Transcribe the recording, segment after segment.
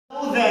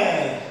Hello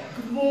there,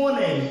 good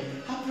morning,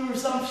 happy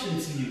resumption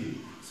to you.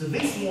 So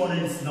this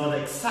morning is another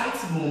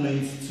exciting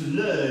moment to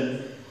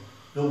learn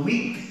the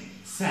week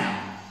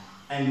sound.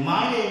 And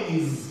my name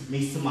is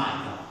Mr.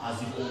 Michael,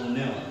 as you all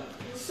know.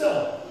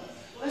 So,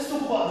 let's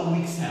talk about the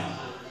week sound.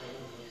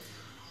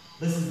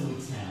 This is the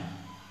week sound.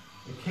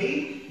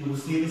 Okay, you will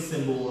see the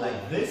symbol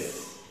like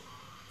this.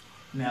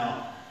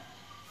 Now,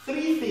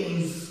 3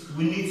 things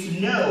we need to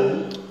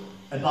know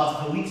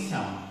about the week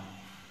sound.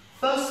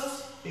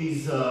 First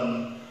is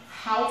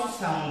how to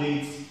sound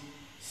it.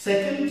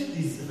 Second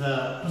is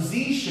the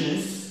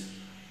positions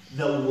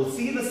that we will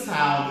see the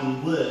sound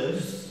in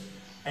words.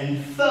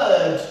 And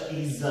third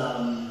is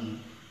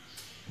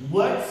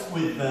words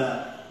with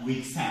the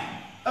weak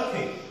sound.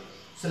 Okay,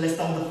 so let's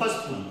start with the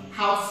first one.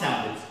 How to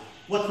sound it.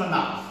 What's my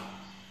mouth?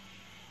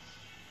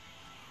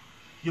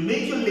 You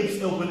make your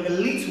lips open a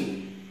little.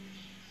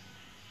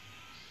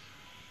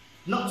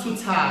 Not too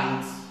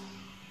tight,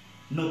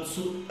 not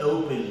too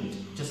opened,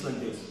 just like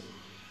this.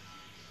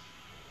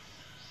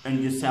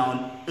 And you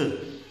sound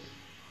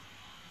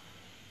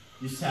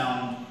You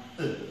sound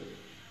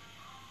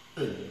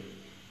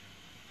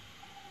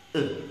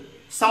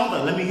Sound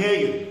that, let me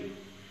hear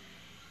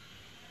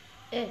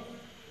you.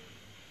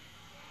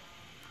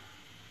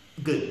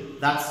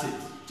 Good, that's it.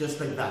 Just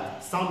like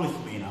that. Sound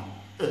with me now.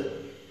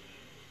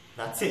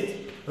 That's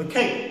it.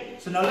 Okay,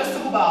 so now let's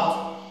talk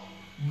about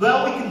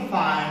where we can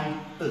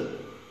find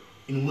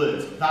in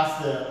words.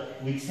 That's the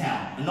weak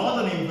sound.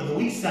 Another name for the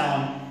weak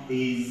sound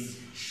is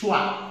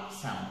schwa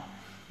sound.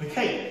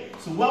 Okay,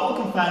 so where we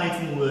can find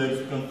it in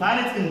words, we can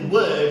find it in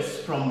words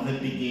from the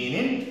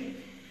beginning,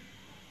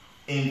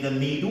 in the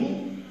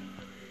middle,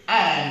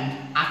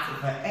 and at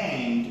the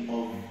end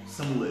of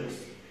some words.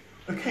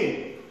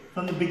 Okay,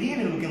 from the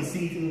beginning we can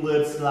see it in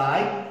words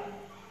like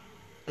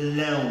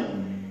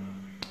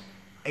alone,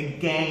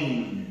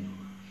 again,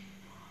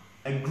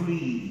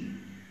 agree.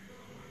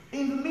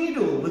 In the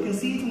middle, we can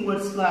see it in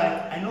words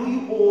like, I know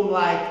you all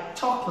like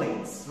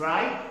chocolates,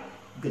 right?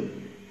 Good.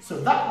 So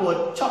that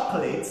word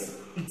chocolates,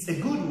 it's a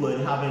good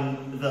word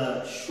having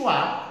the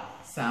schwa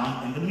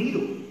sound in the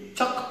middle.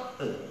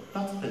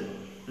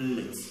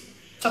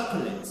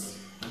 Chocolates.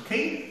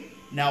 Okay?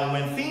 Now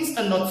when things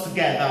are not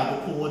together, we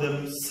call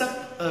them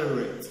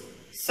separate.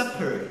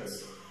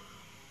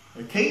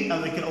 Okay?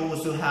 And we can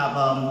also have,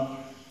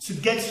 to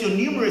get your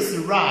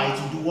numeracy right,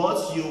 you do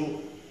what?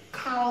 You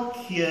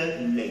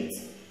calculate.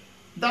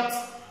 That's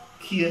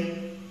here.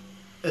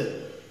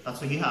 That's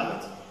where you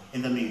have it,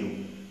 in the middle.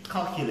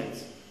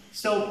 Calculate.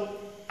 So,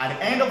 at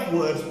the end of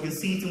words, we can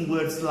see it in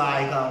words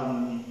like,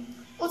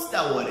 what's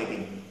that word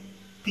again?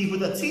 People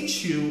that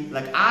teach you,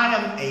 like I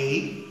am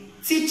a,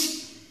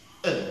 teach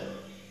that's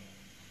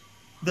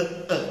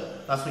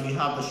when you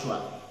have the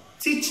schwa.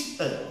 Teach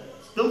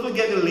Don't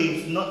forget the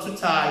lips, not too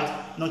tight,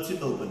 not too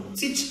open.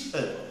 Teach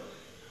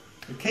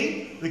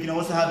Okay? We can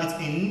also have it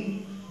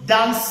in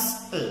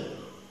dance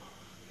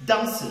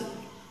dancer.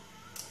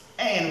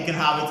 And we can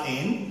have it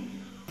in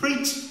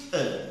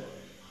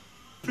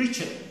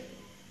preacher.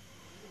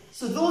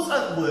 So those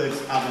are words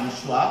having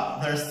schwa.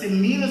 There are still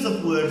millions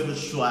of words with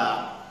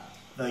schwa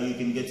that you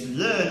can get to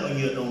learn on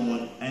your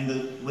own. And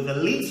with the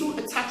little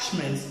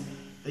attachments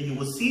that you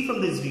will see from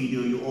this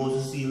video, you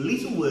also see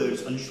little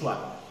words on schwa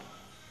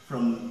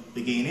from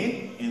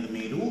beginning, in the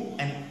middle,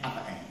 and at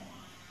the end.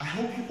 I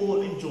hope you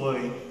all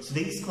enjoy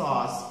today's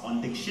class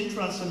on diction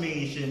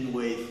transformation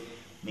with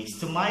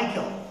Mr.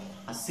 Michael.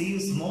 I'll see you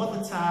some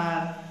other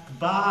time.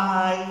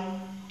 Goodbye.